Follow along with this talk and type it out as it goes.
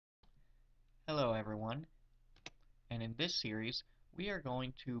Hello everyone, and in this series we are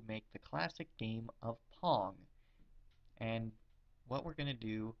going to make the classic game of Pong. And what we're going to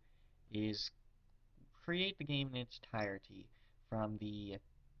do is create the game in its entirety from the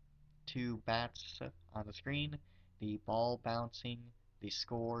two bats on the screen, the ball bouncing, the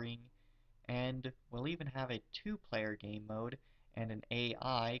scoring, and we'll even have a two-player game mode and an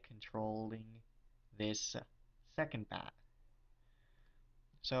AI controlling this second bat.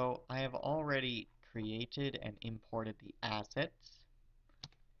 So I have already created and imported the assets.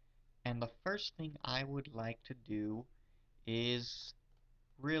 And the first thing I would like to do is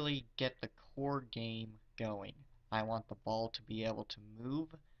really get the core game going. I want the ball to be able to move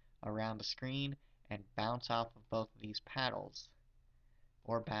around the screen and bounce off of both of these paddles,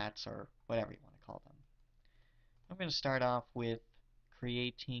 or bats, or whatever you want to call them. I'm going to start off with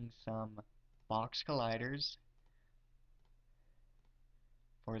creating some box colliders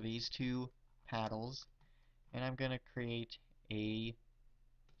for these two paddles, and I'm going to create a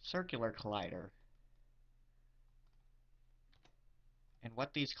circular collider. And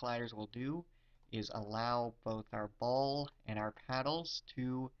what these colliders will do is allow both our ball and our paddles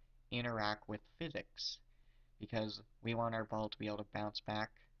to interact with physics, because we want our ball to be able to bounce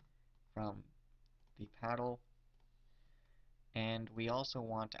back from the paddle, and we also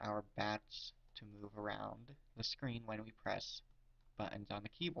want our bats to move around the screen when we press buttons on the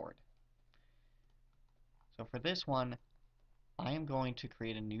keyboard. So for this one, I am going to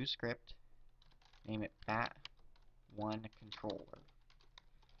create a new script, name it bat1 controller.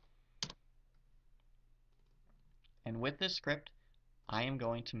 And with this script, I am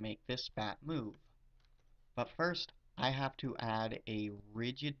going to make this bat move. But first, I have to add a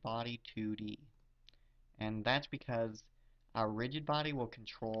rigid body 2D. And that's because our rigid body will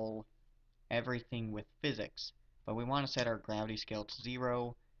control everything with physics. But we want to set our gravity scale to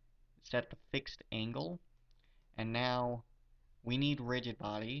 0, set the fixed angle, and now we need rigid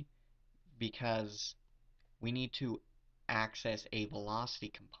body because we need to access a velocity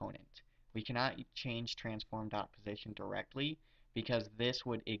component. We cannot change transform.position directly because this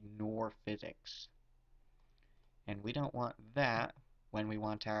would ignore physics. And we don't want that when we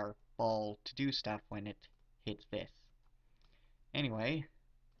want our ball to do stuff when it hits this. Anyway,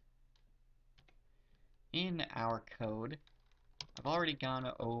 in our code, I've already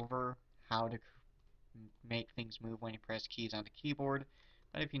gone over how to make things move when you press keys on the keyboard,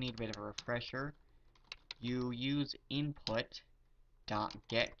 but if you need a bit of a refresher, you use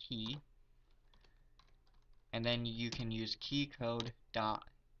input.getKey, and then you can use keycode dot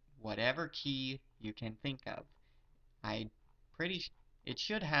whatever key you can think of. It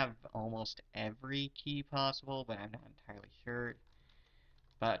should have almost every key possible, but I'm not entirely sure.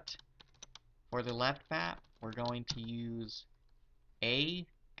 But for the left bat, we're going to use A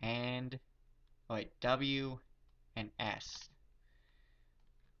and W and S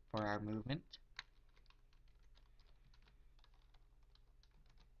for our movement.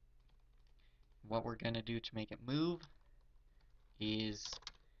 What we're going to do to make it move is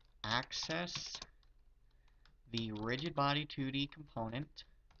access the rigid body 2D component,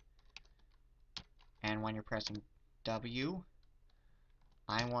 and when you're pressing W,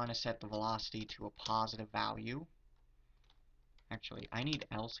 I want to set the velocity to a positive value. Actually, I need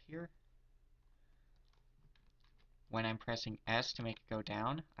else here. When I'm pressing S to make it go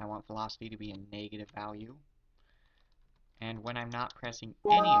down, I want velocity to be a negative value. And when I'm not pressing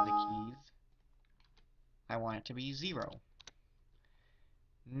any of the keys, I want it to be 0.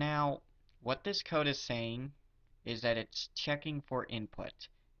 Now, what this code is saying is that it's checking for input.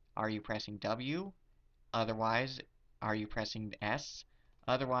 Are you pressing W? Otherwise, are you pressing S?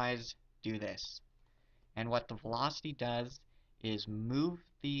 Otherwise, do this. And what the velocity does is move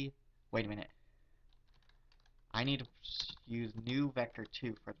the... Wait a minute. I need to use new vector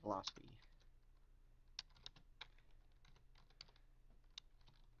 2 for the velocity.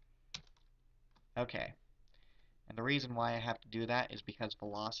 Okay. And the reason why I have to do that is because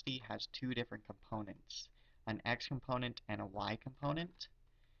velocity has two different components, an x component and a y component.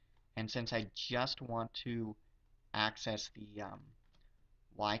 And since I just want to access the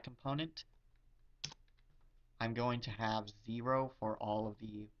y component, I'm going to have 0 for all of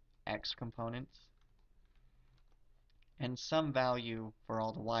the x components and some value for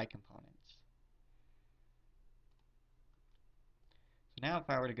all the y components. So now if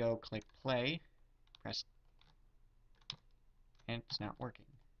I were to go click play, press, and it's not working.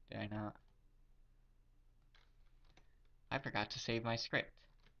 Did I not? I forgot to save my script.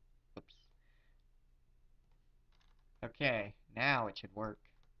 Oops. Okay, now it should work.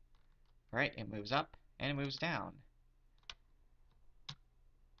 Alright, it moves up and it moves down.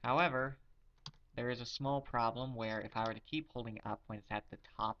 However, there is a small problem where if I were to keep holding up when it's at the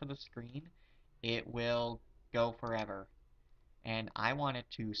top of the screen, it will go forever. And I want it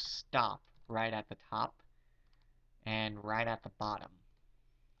to stop right at the top and right at the bottom.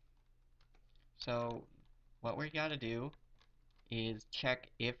 So what we gotta do is check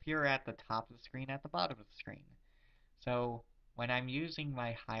if you're at the top of the screen, at the bottom of the screen. So when I'm using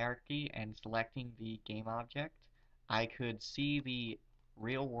my hierarchy and selecting the game object, I could see the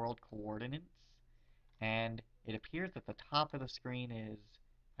real world coordinates, and it appears that the top of the screen is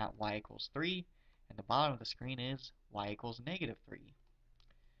at y equals 3, and the bottom of the screen is y equals negative 3.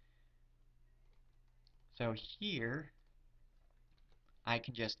 So here, I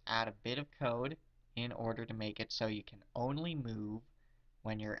can just add a bit of code in order to make it so you can only move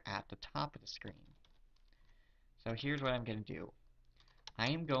when you're at the top of the screen. So here's what I'm going to do. I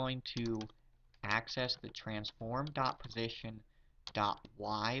am going to access the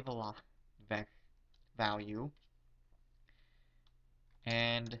transform.position.y value,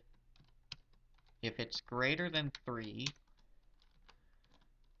 and if it's greater than 3,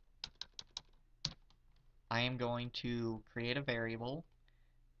 I am going to create a variable.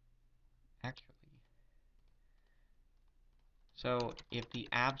 Actually, so if the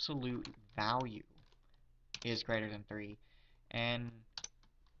absolute value is greater than 3, and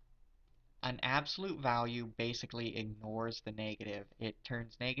an absolute value basically ignores the negative. It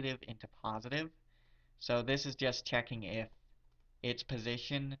turns negative into positive. So this is just checking if its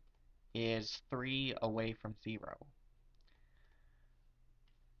position is 3 away from 0.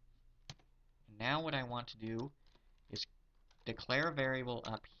 And now what I want to do is declare a variable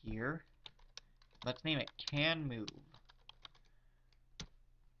up here. Let's name it canMove.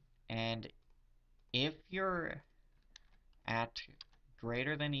 And if you're at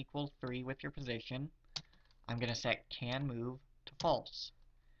greater than equal 3 with your position, I'm going to set canMove to false.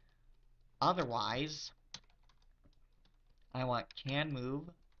 Otherwise, I want canMove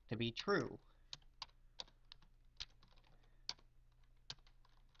to be true.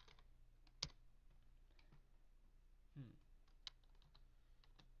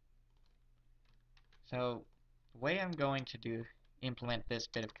 So the way I'm going to implement this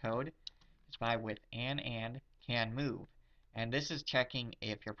bit of code is by with and canMove. And this is checking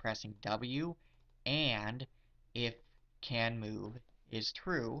if you're pressing W and if canMove is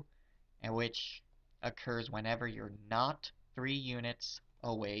true, and which occurs whenever you're not 3 units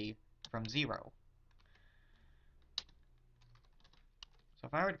away from 0. So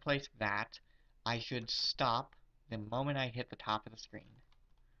if I were to place that, I should stop the moment I hit the top of the screen.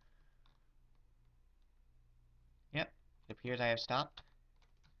 Yep, it appears I have stopped.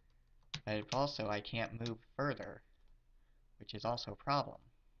 But if also I can't move further, which is also a problem.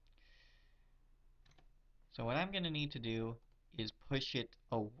 So what I'm going to need to do is push it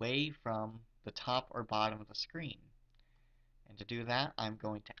away from the top or bottom of the screen. And to do that, I'm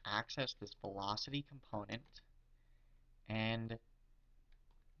going to access this velocity component and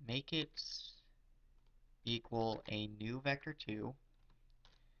make it equal a new vector2,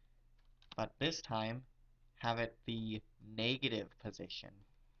 but this time have it the negative position.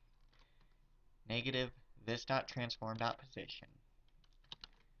 Negative this.transform.position.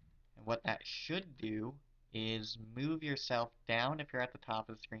 And what that should do is move yourself down if you're at the top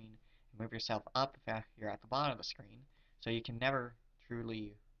of the screen, and move yourself up if you're at the bottom of the screen, so you can never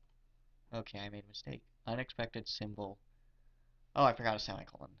truly... Okay, I made a mistake. Unexpected symbol. Oh, I forgot a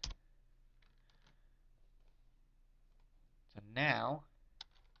semicolon. So now,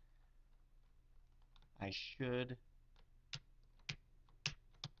 I should...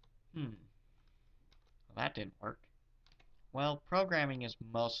 Well, that didn't work. Well, programming is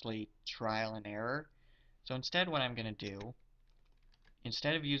mostly trial and error. So instead what I'm going to do,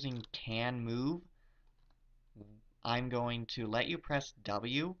 instead of using canMove, I'm going to let you press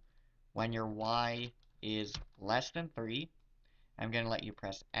W when your Y is less than 3. I'm going to let you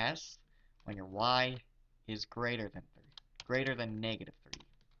press S when your Y is greater than 3, greater than negative 3.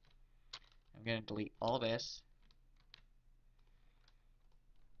 I'm going to delete all this.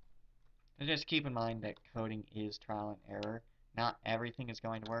 And just keep in mind that coding is trial and error. Not everything is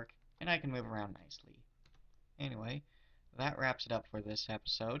going to work, and I can move around nicely. Anyway, that wraps it up for this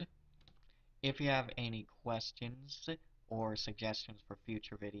episode. If you have any questions or suggestions for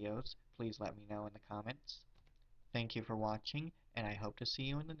future videos, please let me know in the comments. Thank you for watching, and I hope to see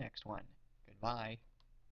you in the next one. Goodbye.